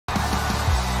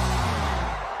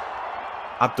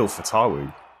Abdul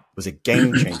Fatawu was a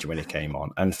game changer when he came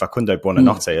on, and Facundo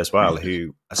Buonanotte as well,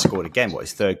 who has scored again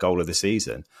his third goal of the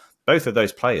season. Both of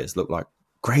those players look like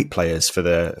great players for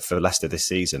Leicester this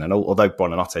season. And although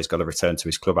Buonanotte's got to return to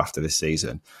his club after this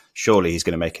season, surely he's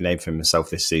going to make a name for himself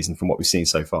this season from what we've seen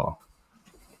so far.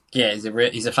 Yeah,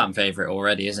 he's a fan favourite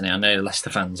already, isn't he? I know Leicester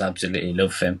fans absolutely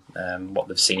love him, what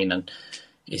they've seen, and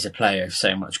he's a player of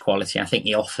so much quality. I think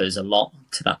he offers a lot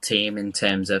to that team in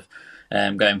terms of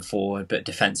going forward, but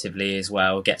defensively as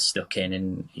well, gets stuck in,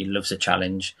 and he loves a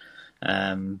challenge.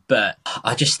 But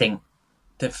I just think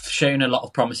they've shown a lot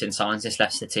of promising signs, this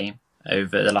Leicester team,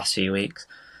 over the last few weeks.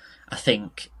 I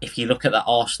think if you look at that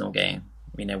Arsenal game,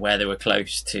 where they were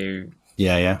close to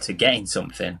getting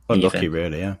something. Unlucky,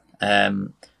 really, yeah.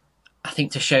 I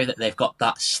think to show that they've got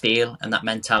that steel and that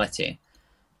mentality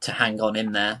to hang on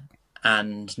in there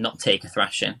and not take a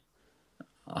thrashing,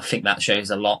 I think that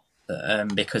shows a lot.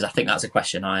 Because I think that's a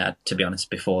question I had, to be honest,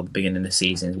 before the beginning of the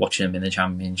season, watching them in the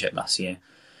Championship last year.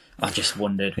 I just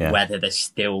wondered whether they've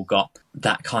still got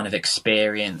that kind of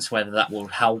experience, whether that will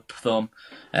help them.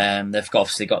 They've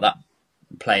obviously got that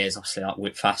players, obviously like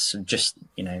Whitfast, and just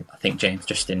I think James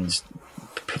Justin's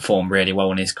performed really well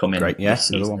when he's come in this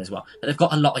season as well. But they've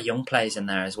got a lot of young players in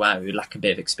there as well who lack a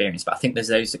bit of experience. But I think there's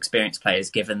those experienced players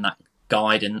given that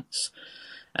guidance.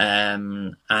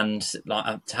 And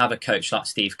like to have a coach like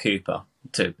Steve Cooper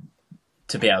to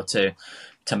be able to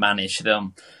manage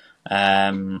them,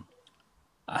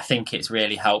 I think it's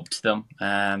really helped them.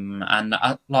 And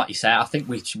like you say, I think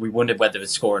we wondered whether they'd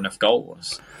score enough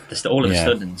goals. Just all of a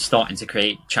sudden starting to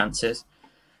create chances.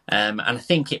 And I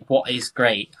think what is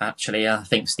great, actually, I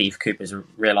think Steve Cooper's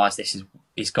realised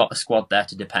he's got a squad there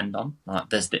to depend on. Like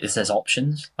there's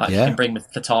options. Like you can bring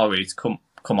Fatawu to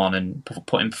come on and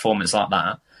put in performance like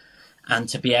that, and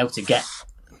to be able to get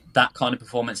that kind of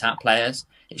performance out of players,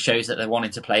 it shows that they're wanting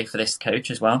to play for this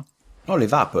coach as well. Not only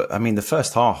that, but I mean, the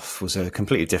first half was a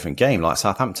completely different game. Like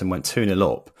Southampton went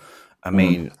 2-0 up. I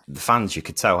mean, the fans, you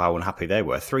could tell how unhappy they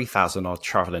were. 3,000 odd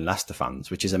travelling Leicester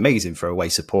fans, which is amazing for away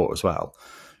support as well.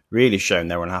 Really shown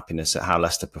their unhappiness at how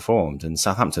Leicester performed. And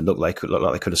Southampton looked like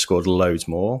they could have scored loads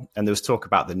more. And there was talk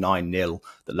about the 9-0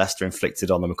 that Leicester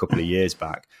inflicted on them a couple of years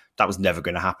back. That was never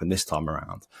going to happen this time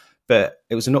around. But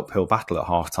it was an uphill battle at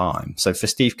half time. So for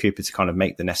Steve Cooper to kind of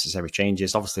make the necessary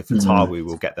changes, obviously Fatawu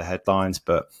will get the headlines,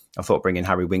 but I thought bringing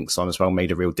Harry Winks on as well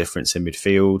made a real difference in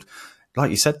midfield. Like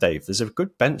you said, Dave, there's a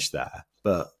good bench there,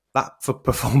 but that for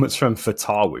performance from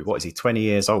Fatawu, what is he, 20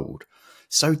 years old?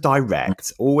 So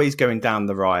direct, always going down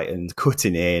the right and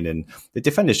cutting in, and the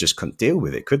defenders just couldn't deal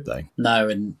with it, could they? No,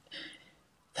 and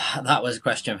that was a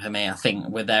question for me. I think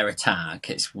with their attack,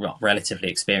 it's relatively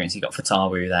experienced. You got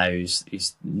Fatawu there,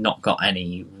 who's not got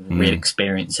any real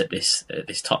experience at this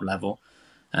top level,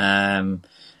 and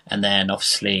then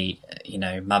obviously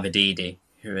Mavididi,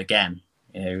 who again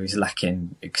is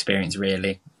lacking experience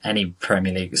really. Any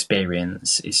Premier League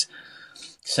experience is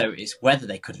so. It's whether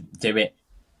they could do it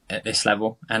at this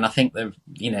level, and I think that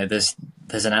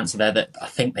there's an answer there that I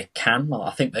think they can.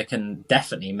 I think they can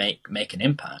definitely make an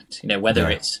impact. Whether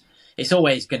it's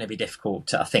always going to be difficult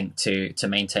to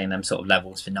maintain them sort of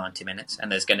levels for 90 minutes,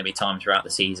 and there's going to be times throughout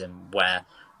the season where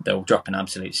they'll drop an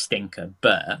absolute stinker.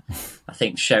 But I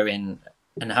think showing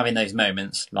and having those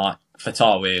moments like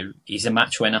Fatawu, he's a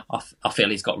match winner. I feel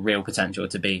he's got real potential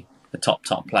to be the top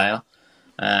player,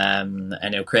 and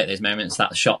he'll create those moments.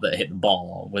 That shot that hit the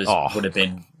bar would have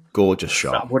been. Gorgeous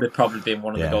shot. That would have probably been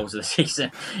one of the goals of the season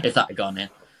if that had gone in.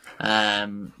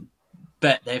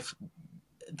 But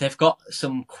they've got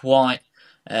some quite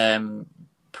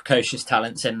precocious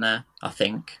talents in there, I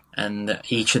think, and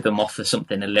each of them offers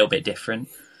something a little bit different.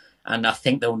 And I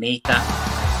think they'll need that